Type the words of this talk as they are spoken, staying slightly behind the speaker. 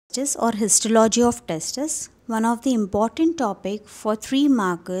Testis or histology of testis, one of the important topic for 3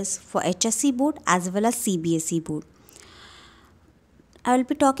 markers for HSC board as well as CBSE board. I will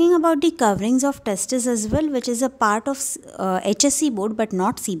be talking about the coverings of testis as well, which is a part of HSC board but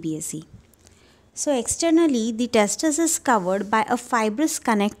not CBSE. So externally, the testis is covered by a fibrous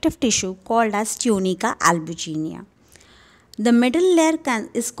connective tissue called as Tunica albuginea. The middle layer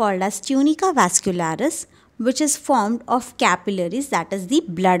is called as Tunica vascularis, which is formed of capillaries, that is the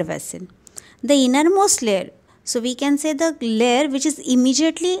blood vessel. The innermost layer, so we can say the layer which is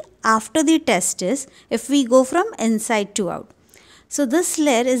immediately after the testis if we go from inside to out. So this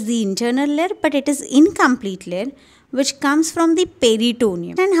layer is the internal layer, but it is incomplete layer which comes from the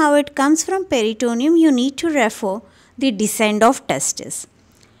peritoneum. And how it comes from peritoneum, you need to refer the descent of testis.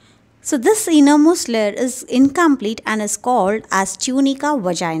 So this innermost layer is incomplete and is called as Tunica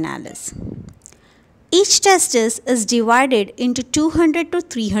Vaginalis. Each testis is divided into 200 to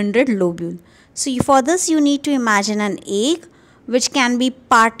 300 lobules. So for this you need to imagine an egg which can be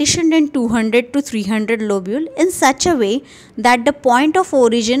partitioned in 200 to 300 lobules in such a way that the point of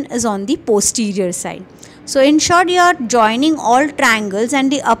origin is on the posterior side. So in short, you are joining all triangles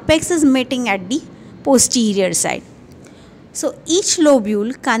and the apex is meeting at the posterior side. So each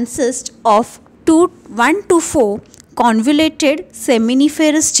lobule consists of 1 to 4 convoluted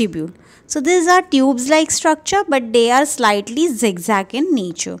seminiferous tubules. So these are tubes-like structure, but they are slightly zigzag in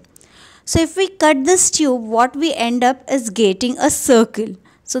nature. So if we cut this tube, what we end up is getting a circle.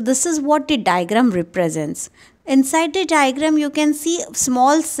 So this is what the diagram represents. Inside the diagram, you can see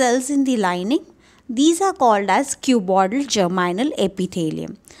small cells in the lining. These are called as cuboidal germinal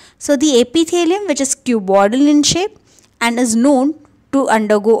epithelium. So the epithelium, which is cuboidal in shape and is known to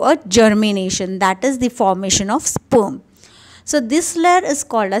undergo a germination, that is the formation of sperm. So this layer is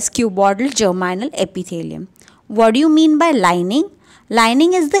called as cuboidal germinal epithelium. What do you mean by lining?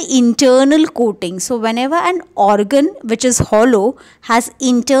 Lining is the internal coating. So whenever an organ which is hollow has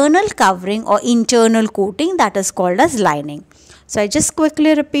internal covering or internal coating, that is called as lining. So I just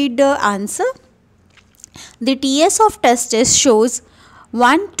quickly repeat the answer. The TS of testis shows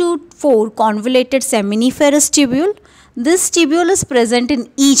 1 to 4 convoluted seminiferous tubule. This tubule is present in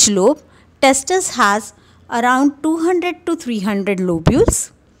each lobe. Testis has around 200 to 300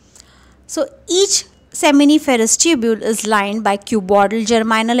 lobules. So each seminiferous tubule is lined by cuboidal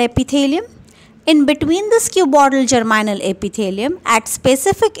germinal epithelium. In between this cuboidal germinal epithelium, at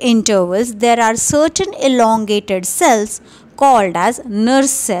specific intervals, there are certain elongated cells called as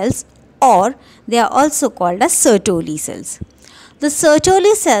nurse cells, or they are also called as Sertoli cells. The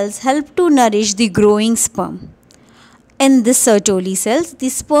Sertoli cells help to nourish the growing sperm. In the Sertoli cells, the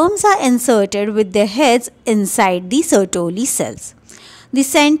sperms are inserted with their heads inside the Sertoli cells. The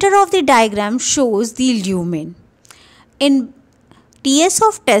center of the diagram shows the lumen. In TS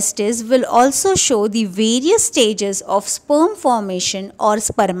of testis will also show the various stages of sperm formation or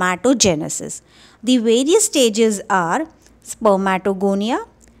spermatogenesis. The various stages are spermatogonia,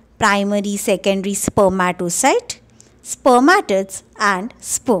 primary, secondary spermatocyte, spermatids and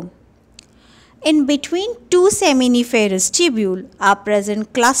sperm. In between two seminiferous tubules are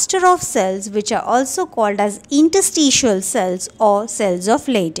present cluster of cells which are also called as interstitial cells or cells of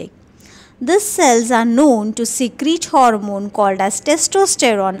Leydig. These cells are known to secrete hormone called as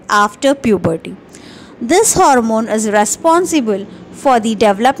testosterone after puberty. This hormone is responsible for the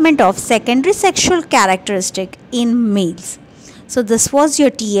development of secondary sexual characteristic in males. So this was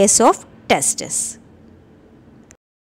your TS of testis.